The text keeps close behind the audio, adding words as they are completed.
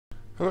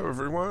Hello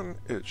everyone,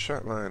 it's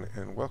Shotline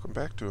and welcome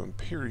back to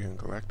Empyrion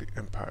Galactic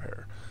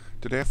Empire.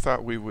 Today I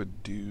thought we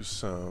would do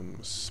some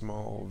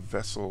small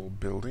vessel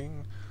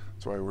building.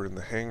 That's why we're in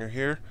the hangar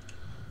here.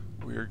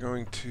 We are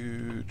going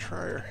to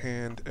try our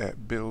hand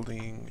at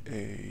building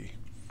a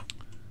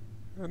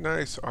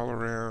nice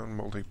all-around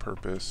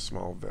multi-purpose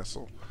small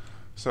vessel.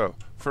 So,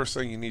 first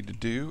thing you need to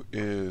do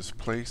is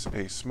place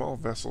a small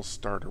vessel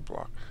starter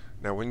block.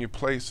 Now when you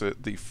place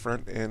it, the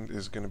front end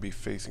is going to be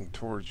facing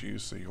towards you,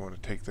 so you want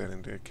to take that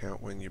into account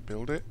when you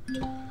build it.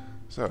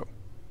 So,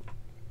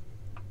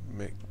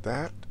 make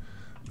that.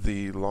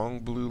 The long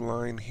blue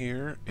line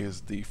here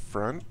is the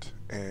front,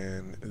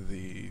 and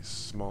the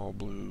small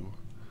blue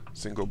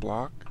single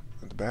block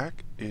at the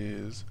back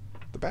is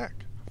the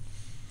back.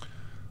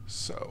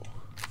 So,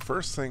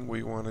 first thing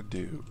we want to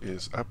do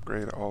is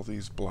upgrade all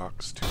these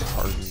blocks to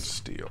hardened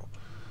steel.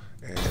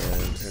 And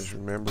as you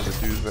remember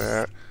to do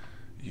that,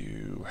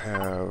 you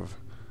have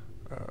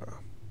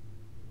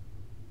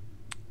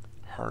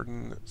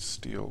hardened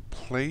steel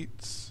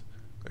plates.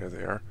 There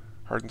they are.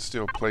 Hardened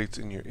steel plates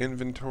in your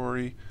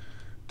inventory.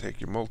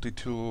 Take your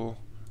multi-tool,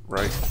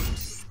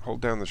 hold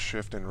down the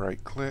shift and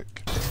right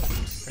click,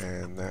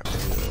 and that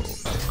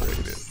will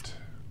upgrade it.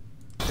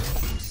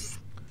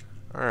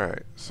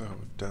 Alright, so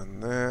we've done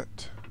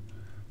that.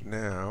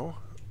 Now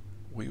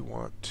we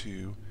want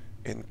to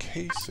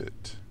encase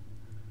it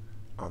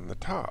on the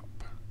top.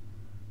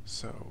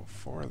 So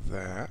for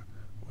that,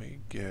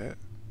 we get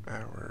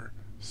our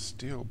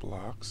steel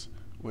blocks,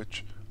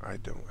 which I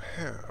don't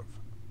have.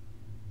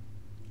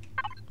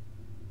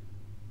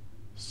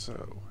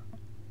 So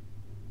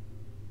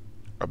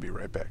I'll be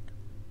right back.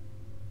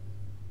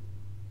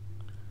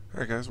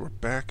 Alright guys, we're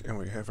back and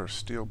we have our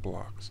steel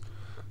blocks.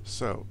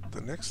 So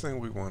the next thing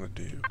we want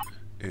to do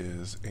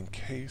is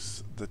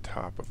encase the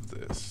top of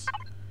this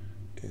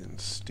in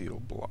steel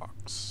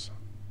blocks.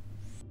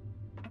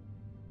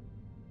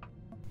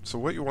 So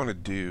what you want to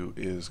do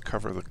is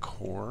cover the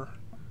core,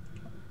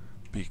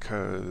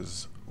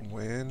 because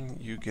when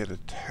you get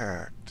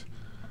attacked,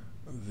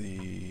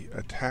 the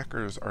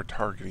attackers are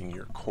targeting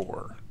your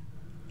core,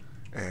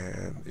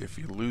 and if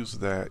you lose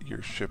that,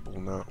 your ship will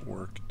not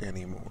work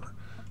anymore.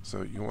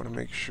 So you want to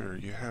make sure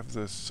you have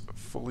this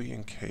fully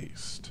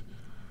encased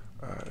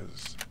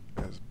as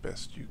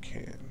best you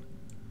can.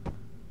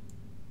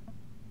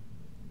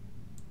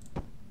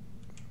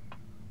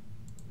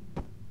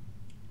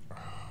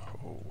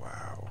 Oh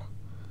wow,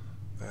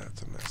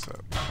 that's a mess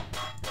up.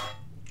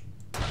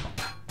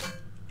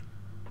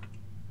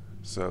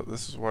 So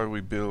this is why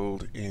we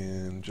build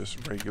in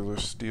just regular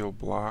steel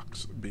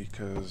blocks,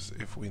 because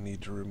if we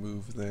need to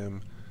remove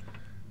them,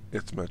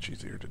 it's much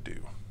easier to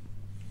do.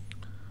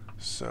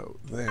 So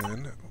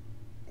then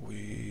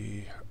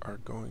we are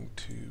going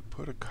to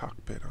put a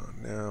cockpit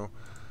on. Now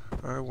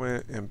I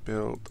went and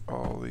built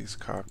all these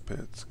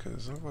cockpits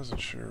because I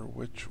wasn't sure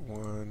which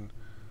one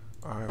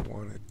I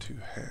wanted to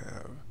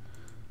have.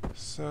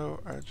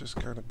 So I just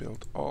kind of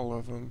built all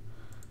of them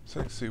so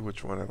I can see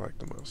which one I like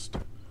the most.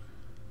 And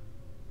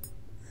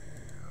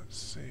let's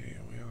see,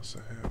 we also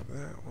have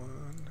that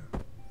one.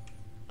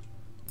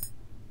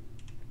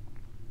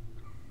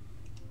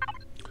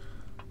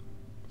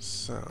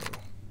 So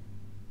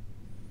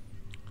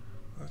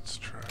let's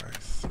try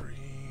 3.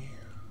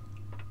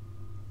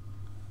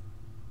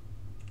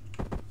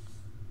 I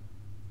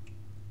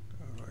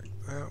like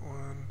that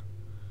one.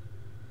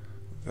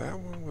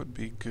 That one would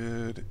be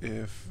good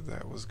if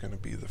that was going to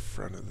be the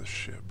front of the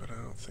ship, but I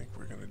don't think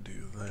we're going to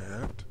do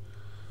that.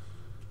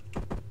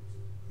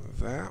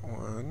 That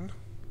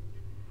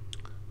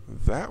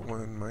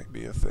one might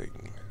be a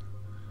thing.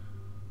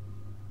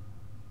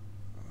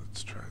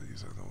 Let's try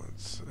these other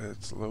ones.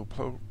 It's low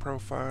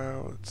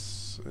profile,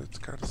 it's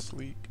kind of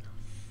sleek.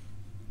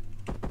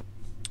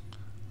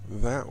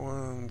 That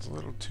one's a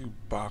little too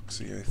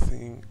boxy, I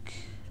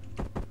think.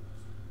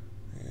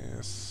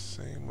 Yeah,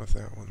 same with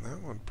that one. That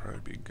one would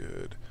probably be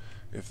good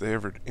if they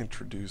ever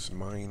introduce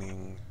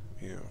mining,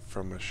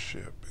 from a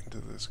ship into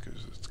this,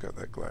 because it's got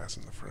that glass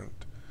in the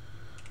front.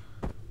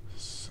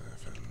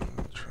 7,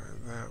 try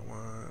that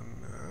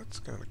one. That's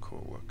kind of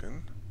cool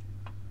looking,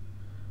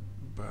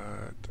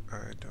 but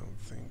I don't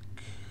think,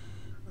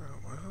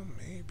 well,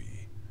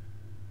 maybe.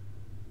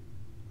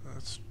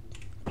 Let's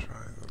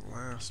try the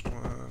last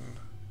one.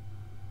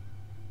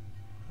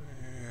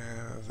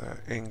 Yeah, that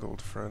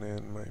angled front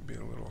end might be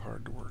a little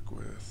hard to work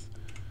with.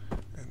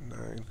 And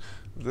 9.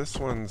 This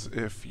one's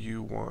if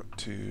you want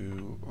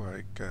to,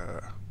 like,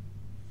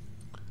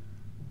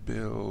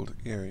 build,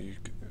 you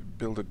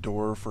build a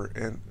door for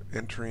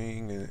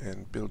entering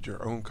and build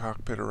your own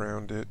cockpit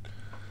around it.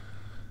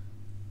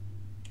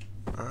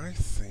 I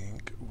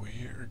think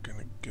we are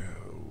gonna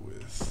go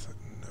with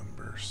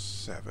number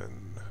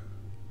 7.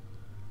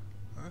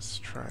 Let's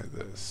try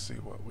this, see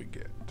what we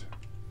get.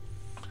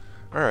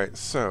 Alright,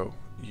 so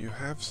you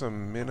have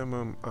some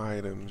minimum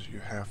items you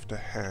have to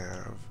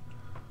have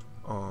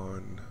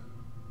on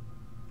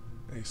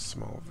a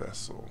small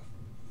vessel.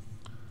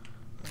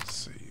 Let's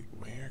see,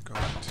 we're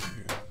going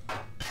to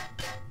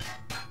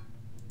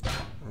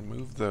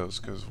remove those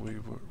because we're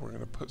going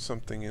to put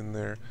something in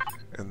there,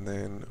 and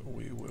then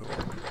we will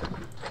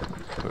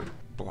put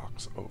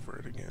blocks over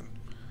it again.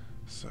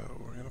 So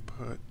we're going to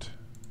put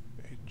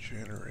a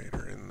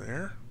generator in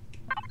there.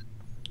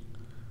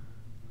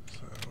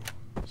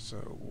 So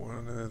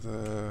one of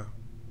the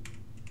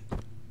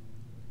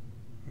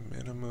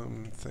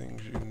minimum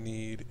things you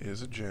need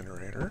is a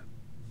generator.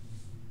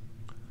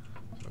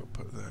 So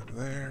put that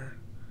there.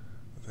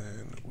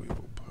 Then we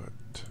will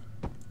put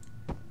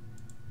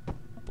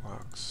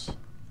blocks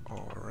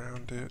all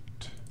around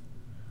it.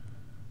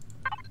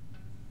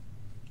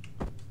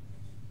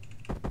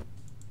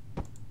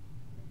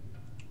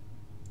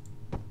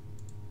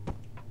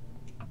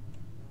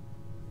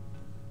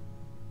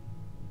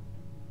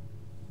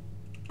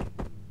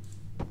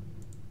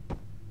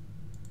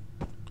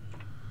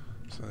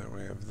 So there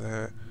we have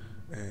that,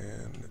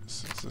 and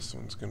since this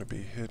one's going to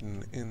be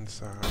hidden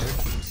inside,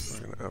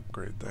 we're going to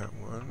upgrade that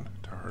one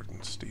to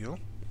hardened steel.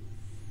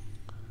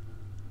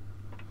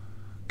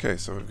 Okay,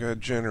 so we've got a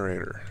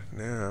generator.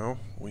 Now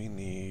we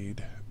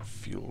need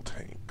fuel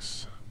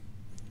tanks.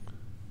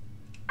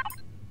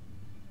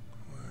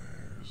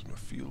 Where's my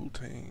fuel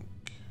tank?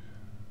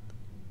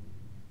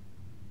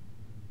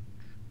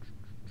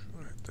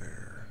 Right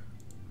there.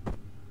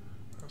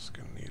 Also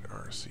going to need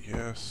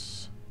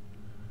RCS.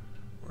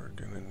 We're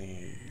going to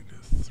need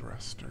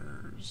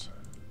thrusters.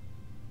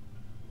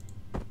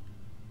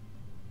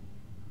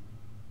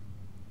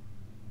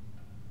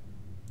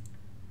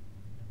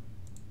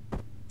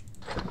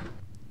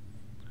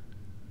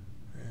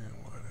 And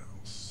what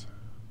else?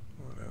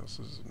 What else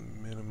is a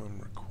minimum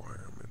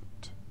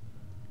requirement?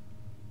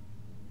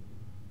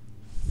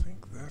 I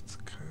think that's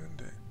kind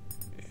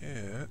of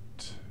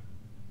it.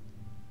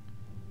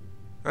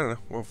 I don't know.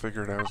 We'll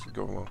figure it out as we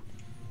go along.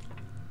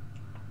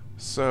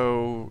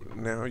 So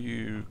now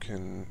you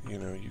can,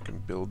 you can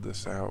build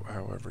this out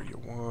however you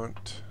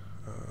want.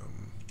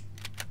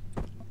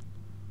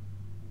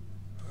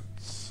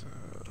 Let's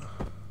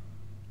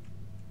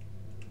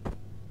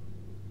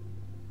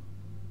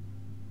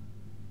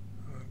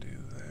I'll do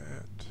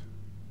that.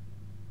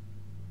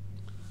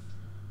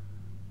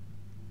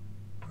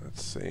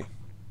 Let's see.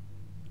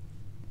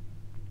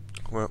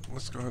 Well,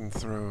 let's go ahead and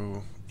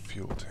throw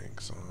fuel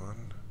tanks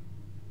on.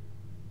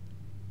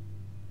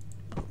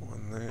 Put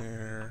one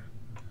there.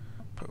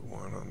 Put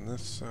one on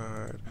this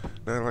side.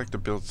 Now I like to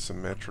build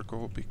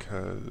symmetrical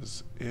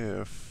because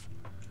if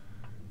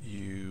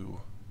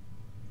you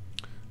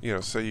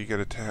say you get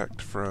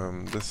attacked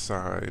from this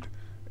side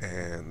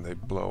and they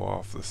blow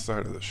off the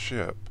side of the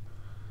ship,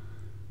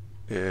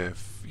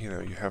 if you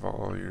have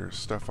all your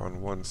stuff on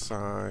one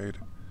side,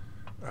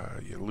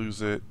 you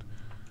lose it.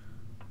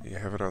 You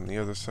have it on the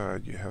other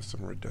side, you have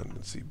some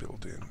redundancy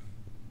built in.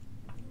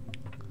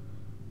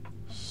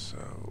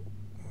 So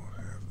we'll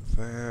have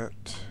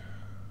that.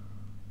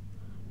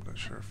 Not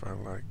sure if I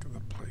like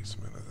the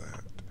placement of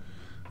that.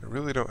 I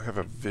really don't have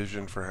a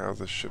vision for how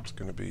this ship's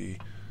going to be.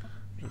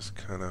 Just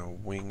kind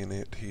of winging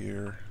it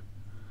here.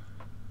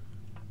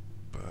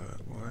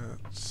 But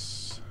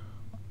let's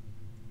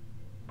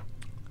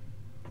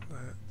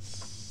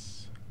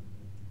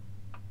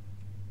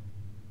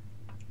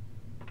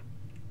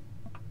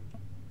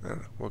I don't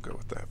know, we'll go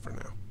with that for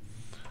now.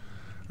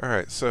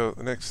 Alright, so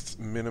the next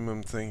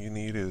minimum thing you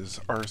need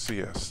is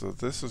RCS. So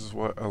this is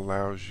what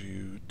allows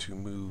you to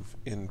move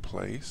in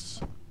place.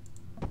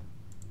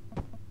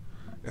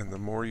 And the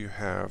more you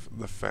have,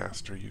 the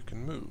faster you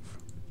can move.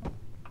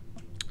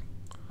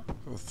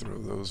 We'll throw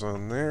those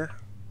on there.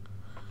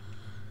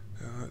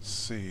 And let's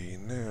see,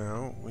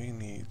 now we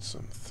need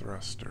some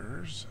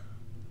thrusters.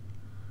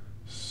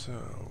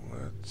 So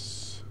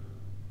let's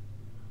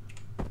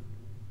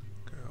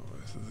go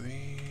with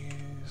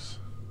these.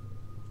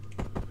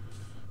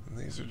 And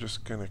these are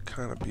just going to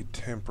kind of be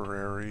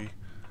temporary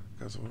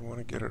because we want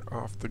to get it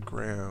off the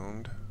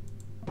ground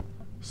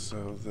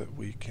so that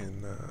we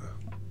can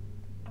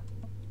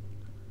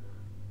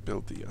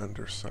build the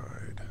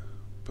underside.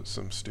 Put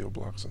some steel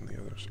blocks on the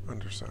other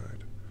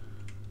underside.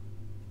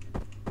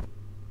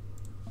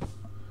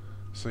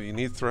 So you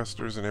need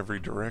thrusters in every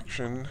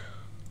direction.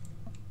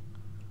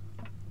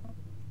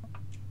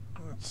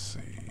 Let's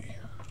see.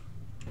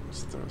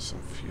 Let's throw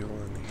some fuel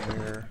in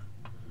here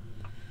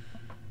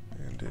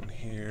and in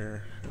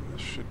here, and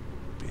this should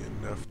be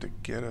enough to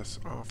get us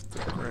off the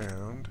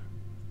ground.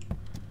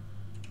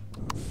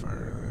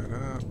 Fire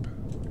that up.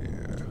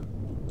 Yeah.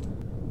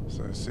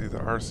 So I see the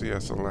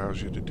RCS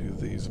allows you to do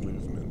these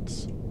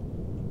movements.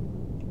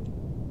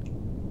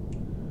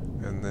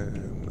 And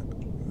then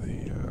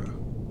the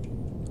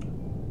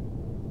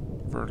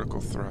vertical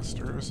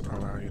thrusters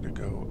allow you to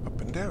go up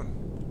and down.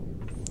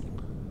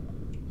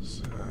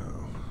 So,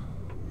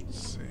 let's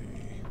see.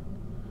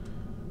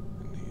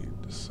 I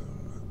need some...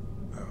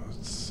 Oh,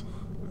 it's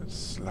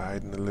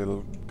sliding a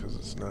little because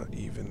it's not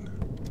even.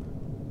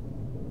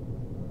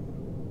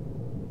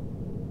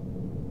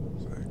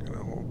 Is that going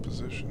to hold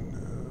position now?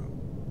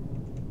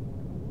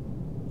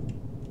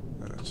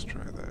 Let's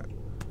try that.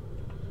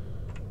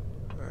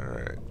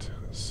 Alright,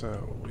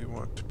 so we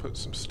want to put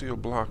some steel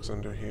blocks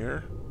under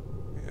here.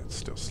 Yeah, it's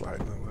still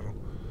sliding a little.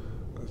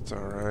 That's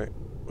alright.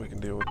 We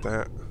can deal with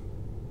that.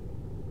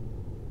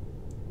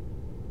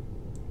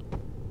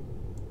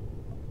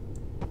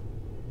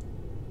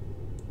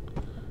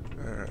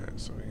 Alright,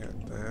 so we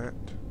got that.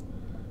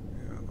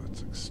 Yeah,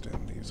 let's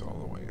extend these all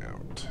the way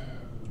out.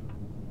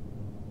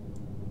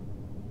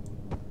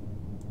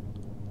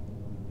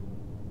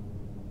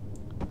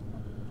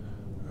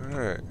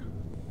 Alright.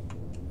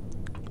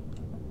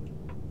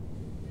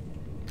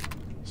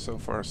 So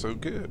far, so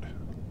good.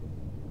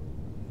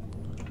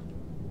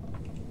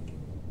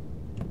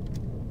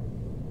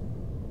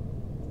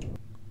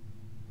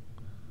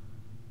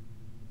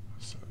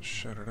 So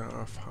shut it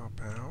off, hop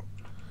out.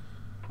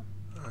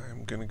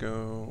 I'm gonna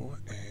go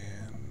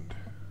and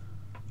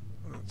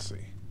let's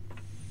see.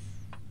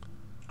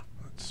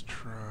 Let's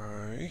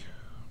try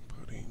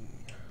putting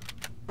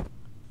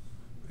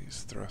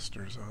these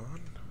thrusters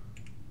on.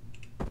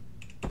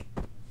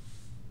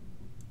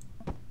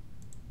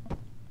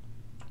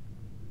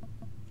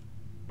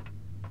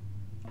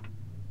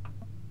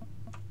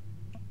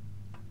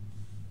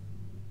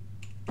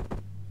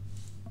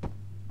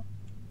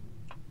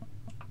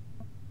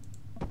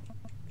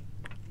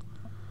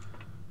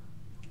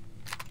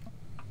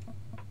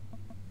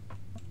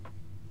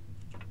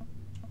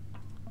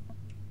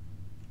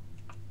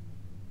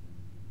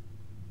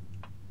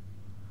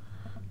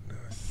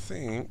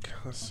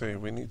 Let's see,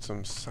 we need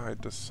some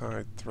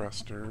side-to-side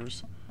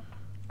thrusters.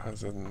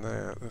 Other than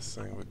that, this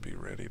thing would be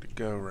ready to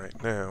go right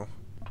now.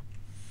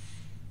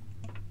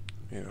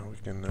 You know, we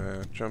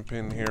can jump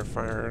in here,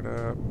 fire it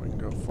up, we can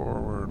go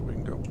forward, we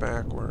can go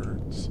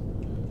backwards,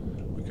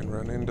 we can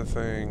run into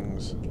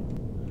things,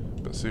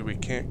 but see, we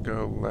can't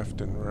go left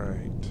and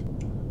right.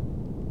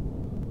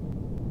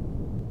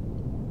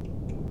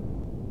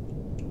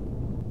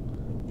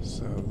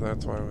 So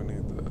that's why we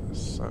need the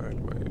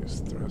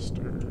sideways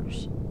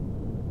thrusters.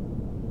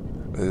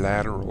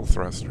 Lateral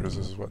thrusters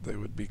is what they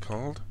would be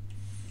called.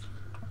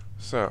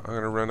 So I'm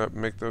going to run up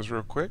and make those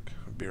real quick.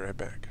 I'll be right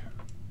back.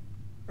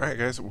 Alright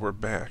guys, we're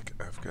back.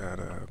 I've got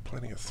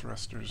plenty of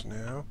thrusters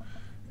now,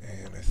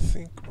 and I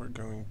think we're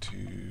going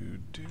to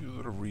do a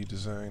little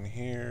redesign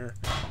here.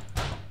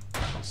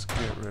 Let's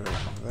get rid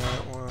of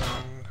that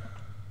one,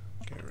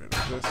 get rid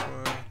of this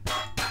one,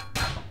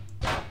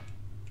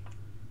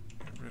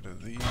 get rid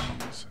of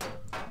these.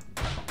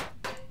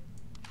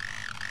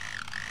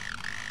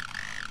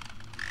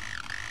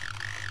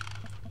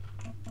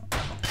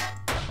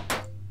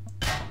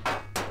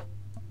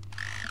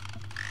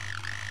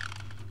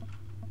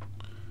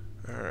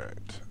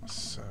 Alright,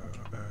 so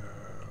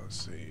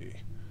let's see.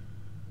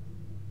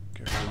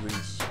 Get rid of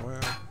these as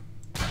well.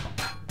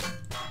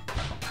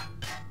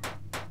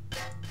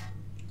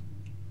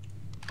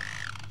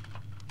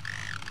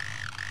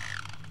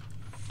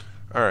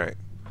 Alright,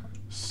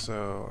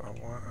 so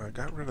I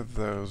got rid of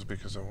those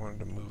because I wanted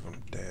to move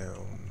them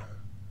down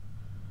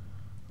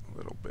a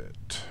little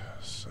bit.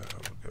 So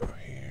we'll go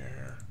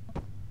here.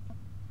 We'll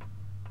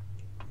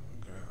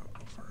go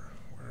over.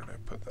 Where did I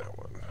put that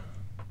one?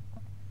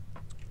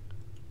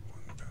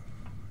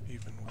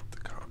 Even with the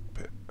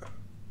cockpit.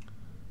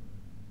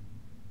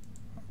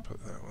 Put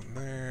that one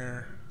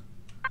there.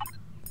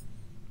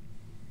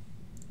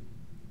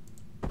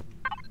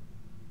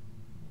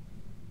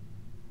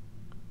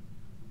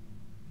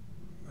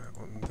 That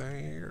one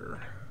there.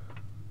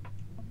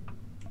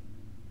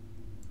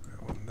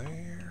 That one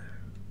there.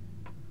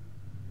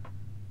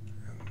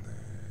 And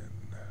then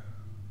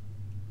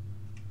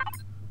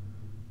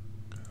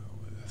go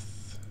with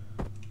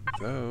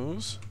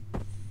those.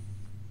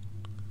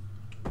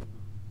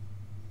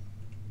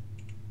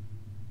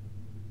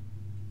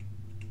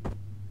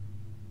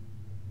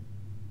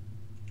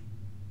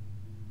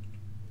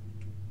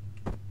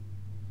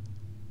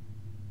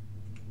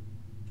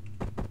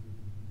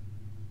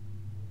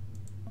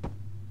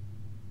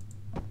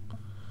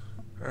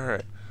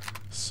 Alright,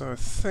 so I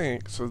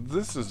think, so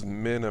this is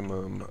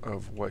minimum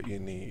of what you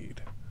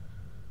need.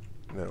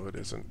 No, it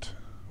isn't.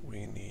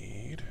 We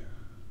need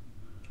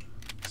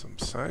some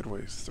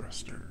sideways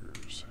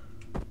thrusters.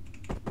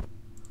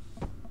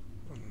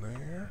 One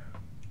there.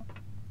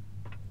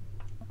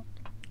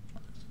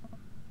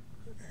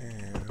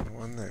 And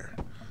one there.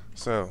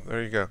 So,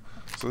 there you go.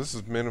 So this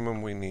is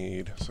minimum we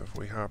need. So if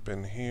we hop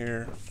in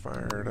here,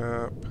 fire it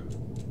up.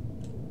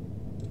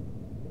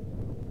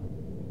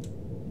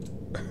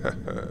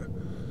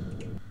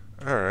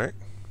 Alright.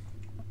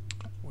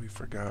 We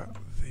forgot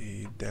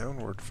the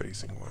downward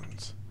facing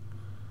ones.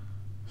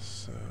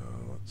 So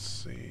let's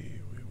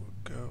see. We will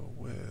go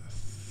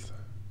with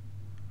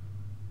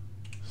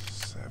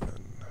 7.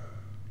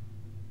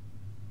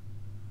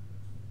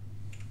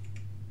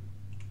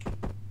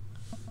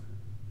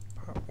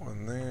 Pop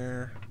one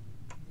there.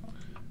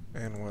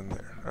 And one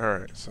there.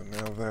 Alright, so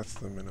now that's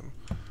the minimum.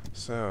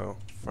 So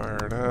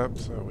fire it up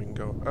so we can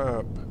go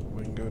up,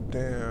 we can go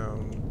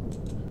down,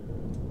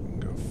 we can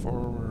go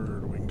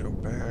forward, we can go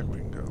back, we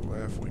can go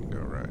left, we can go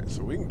right.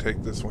 So we can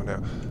take this one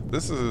out.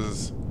 This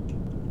is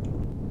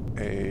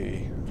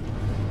a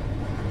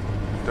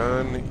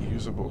done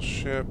usable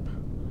ship.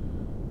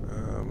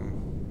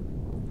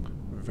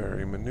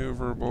 very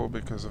maneuverable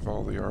because of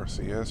all the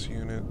RCS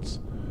units,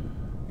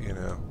 you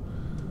know.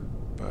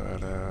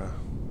 But,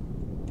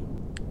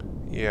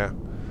 yeah.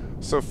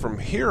 So from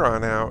here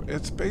on out,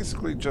 it's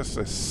basically just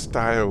a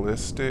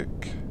stylistic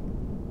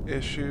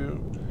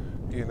issue,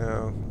 you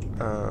know.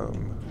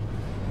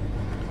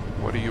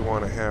 What do you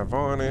want to have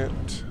on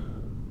it?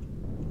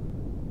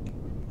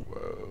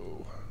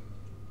 Whoa.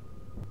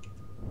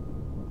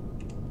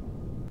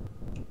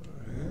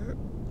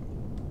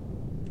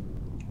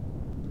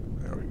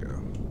 There we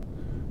go.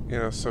 You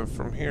know, so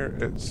from here,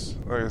 it's,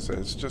 like I said,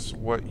 it's just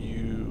what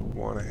you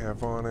want to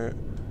have on it.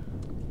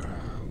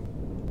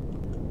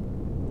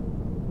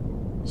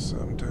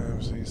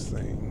 Sometimes these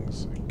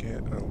things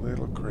get a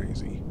little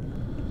crazy.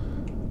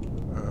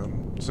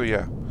 So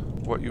yeah,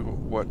 what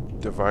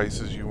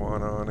devices you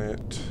want on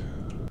it.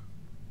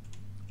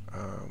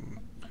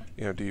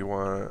 You know, do you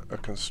want a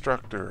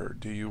constructor?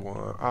 Do you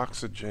want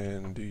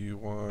oxygen? Do you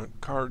want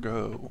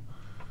cargo?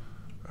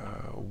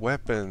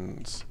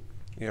 Weapons?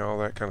 You know, all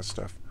that kind of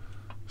stuff.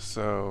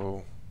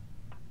 So,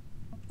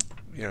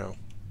 you know,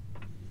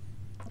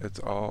 it's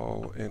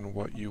all in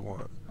what you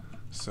want.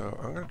 So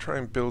I'm going to try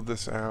and build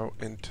this out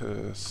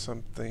into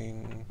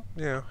something,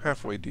 yeah,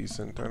 halfway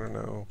decent. I don't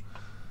know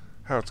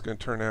how it's going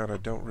to turn out. I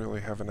don't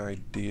really have an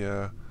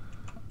idea,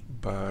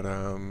 but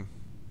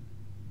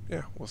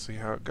yeah, we'll see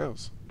how it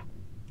goes.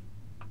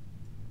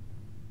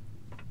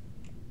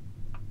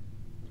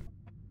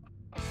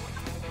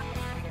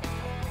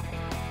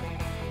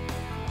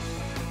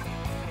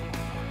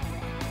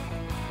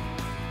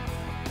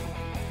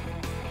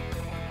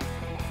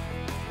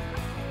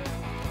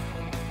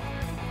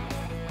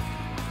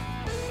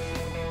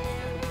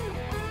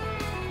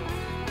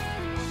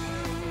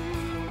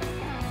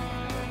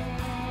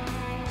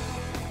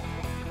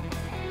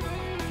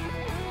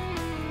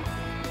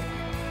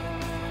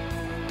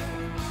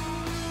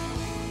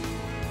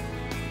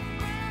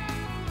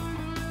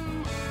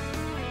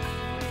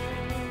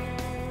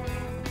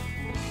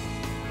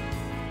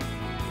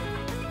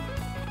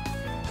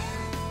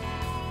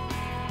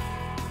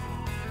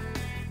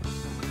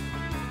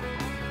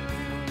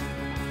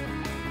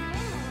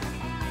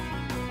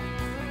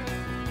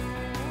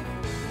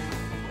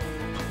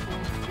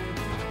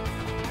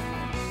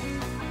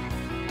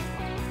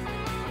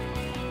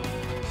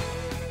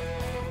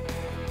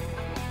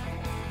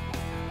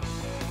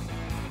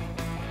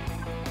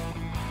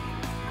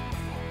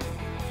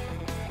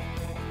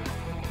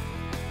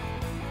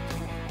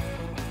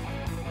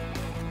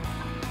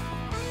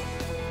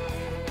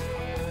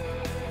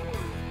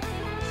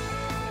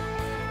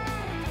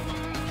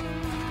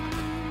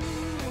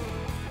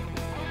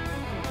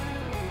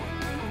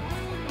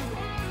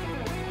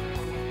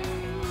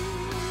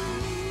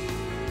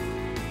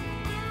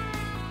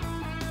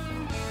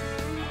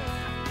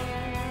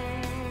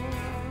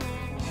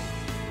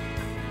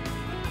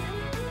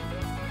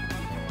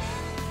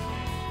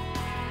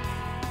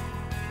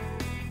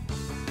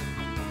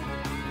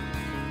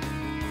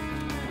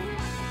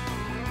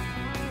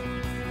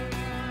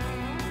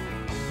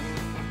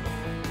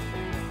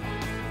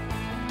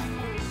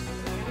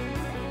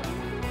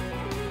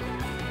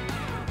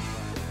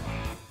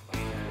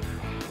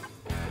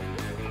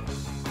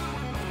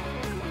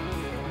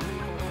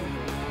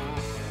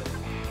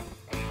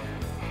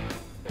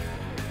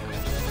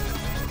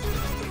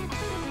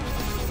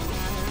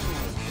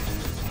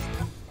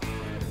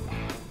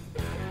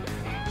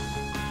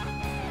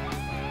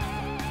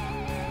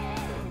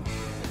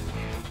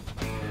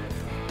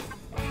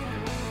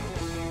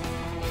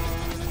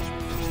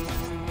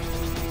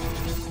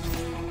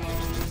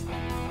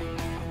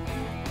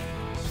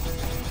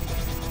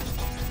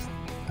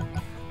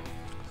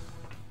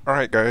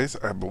 Alright guys,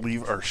 I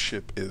believe our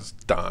ship is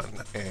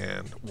done,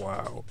 and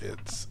while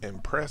it's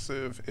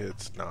impressive,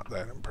 it's not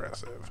that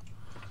impressive.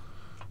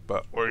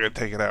 But we're going to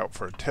take it out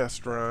for a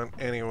test run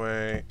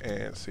anyway,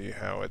 and see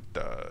how it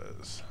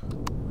does.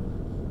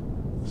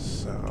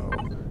 So,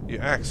 you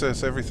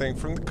access everything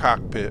from the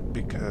cockpit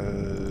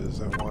because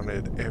I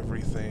wanted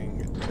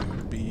everything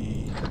to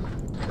be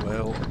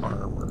well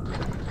armored.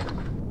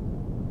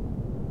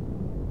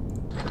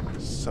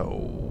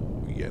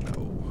 So, you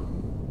know.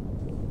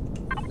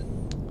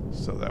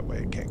 So that way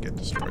it can't get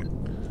destroyed.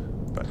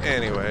 But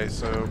anyway,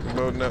 so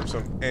loading up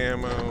some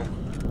ammo.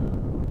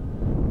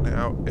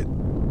 Now it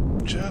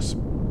just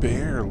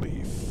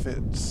barely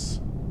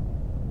fits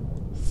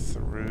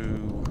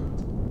through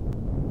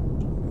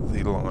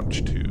the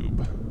launch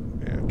tube.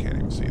 Yeah, I can't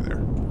even see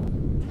there.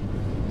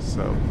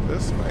 So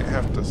this might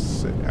have to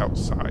sit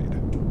outside.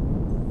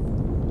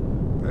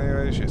 But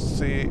anyway, as you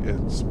see,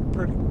 it's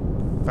pretty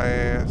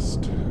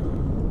fast.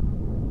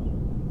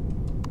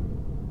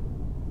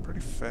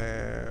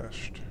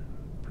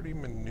 Pretty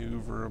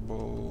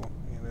maneuverable.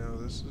 You know,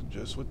 this is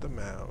just with the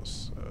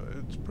mouse.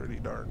 It's pretty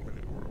darn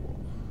maneuverable.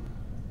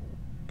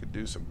 Could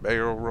do some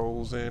barrel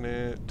rolls in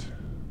it.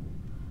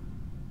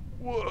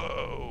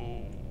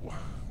 Whoa!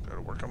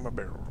 Gotta work on my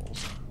barrel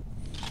rolls.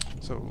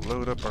 So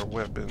load up our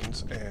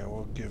weapons and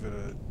we'll give it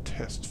a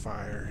test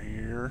fire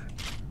here.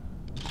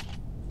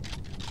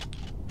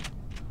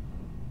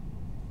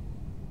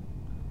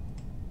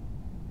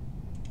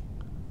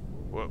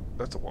 Whoa,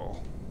 that's a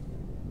wall.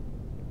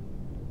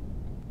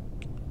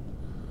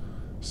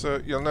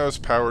 So you'll notice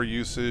power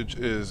usage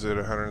is at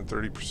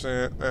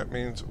 130%. That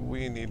means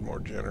we need more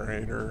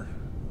generator.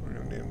 We're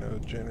going to need another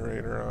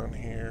generator on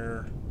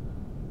here.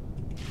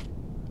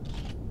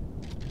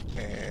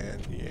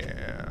 And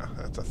yeah,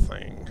 that's a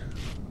thing.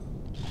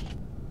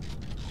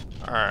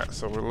 Alright,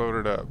 so we're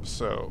loaded up.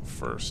 So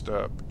first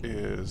up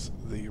is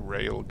the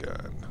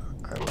railgun.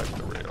 I like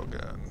the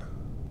railgun.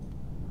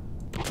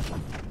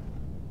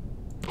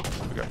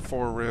 We got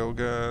 4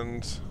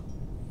 railguns.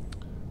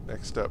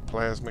 Next up,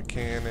 plasma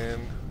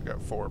cannon. We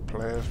got 4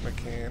 plasma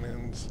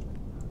cannons.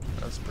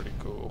 That's pretty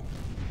cool.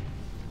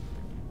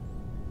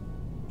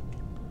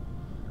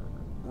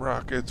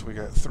 Rockets, we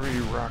got 3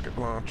 rocket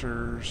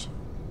launchers.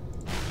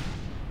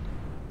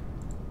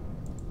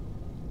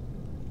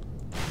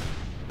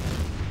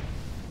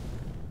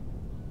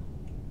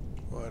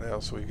 What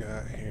else we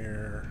got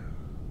here?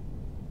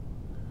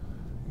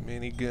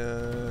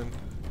 Minigun.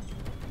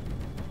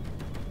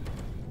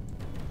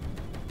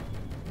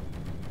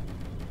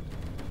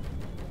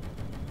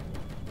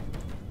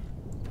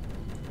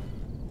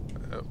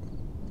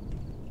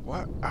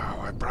 What?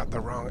 Oh, I brought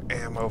the wrong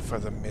ammo for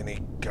the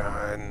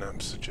minigun. I'm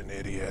such an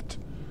idiot.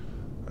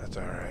 That's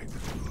alright.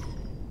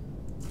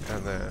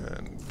 And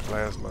then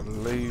plasma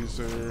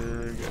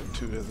laser. Got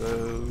 2 of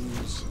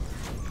those.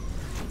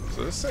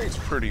 So this thing's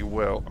pretty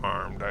well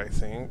armed, I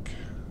think.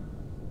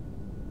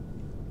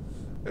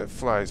 It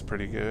flies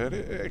pretty good.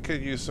 It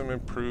could use some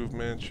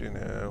improvements, you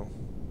know.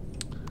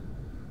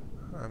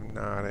 I'm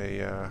not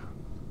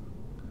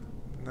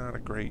a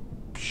great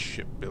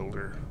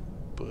shipbuilder,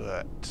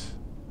 but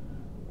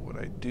what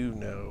I do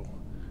know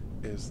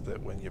is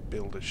that when you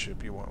build a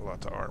ship, you want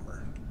lots of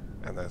armor.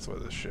 And that's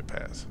what this ship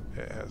has.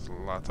 It has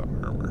lots of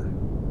armor.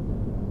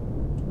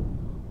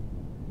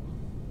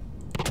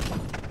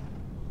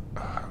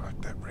 Oh, I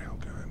like that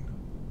railgun.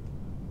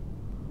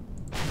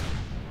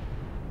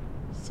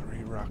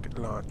 3 rocket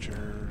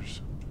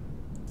launchers.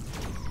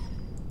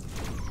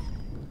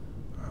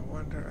 I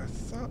wonder, I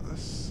thought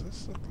this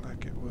looked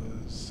like it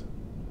was...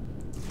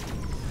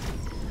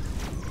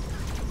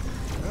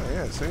 Oh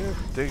yeah, see it?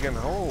 Digging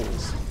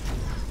holes.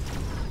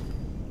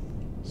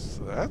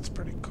 So that's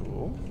pretty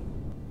cool.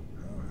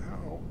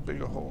 How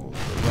big a hole is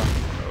the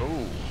rocket?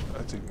 Oh,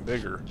 that's even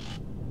bigger.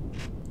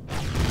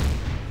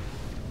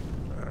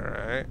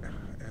 Alright,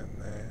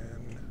 and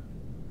then...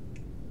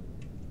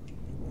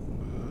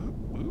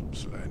 Oops,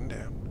 sliding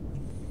down.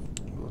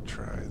 We'll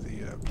try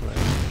the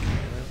plasma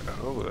cannon.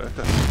 Oh, that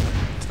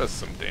does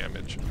some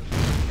damage.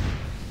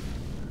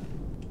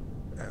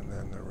 And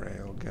then the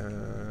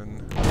railgun.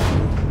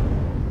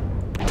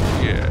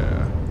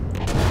 Yeah.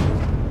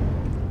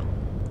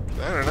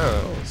 I don't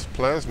know, this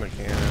plasma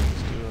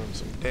cannon's doing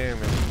some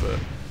damage, but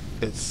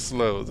it's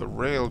slow. The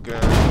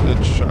railgun,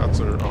 its shots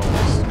are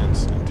almost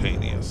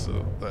instantaneous,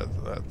 so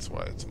that's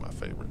why it's my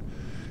favorite.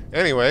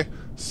 Anyway,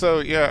 so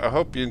yeah, I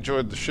hope you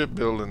enjoyed the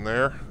shipbuilding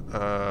there.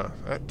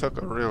 That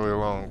took a really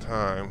long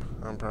time.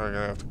 I'm probably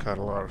gonna have to cut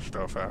a lot of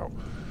stuff out.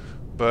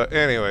 But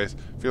anyways,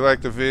 if you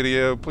liked the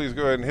video, please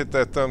go ahead and hit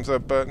that thumbs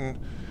up button.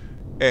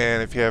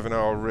 And if you haven't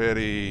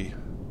already,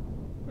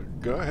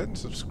 go ahead and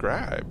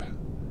subscribe.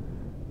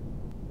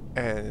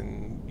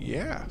 And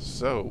yeah,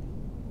 so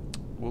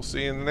we'll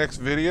see you in the next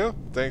video.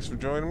 Thanks for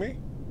joining me.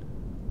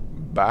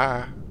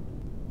 Bye.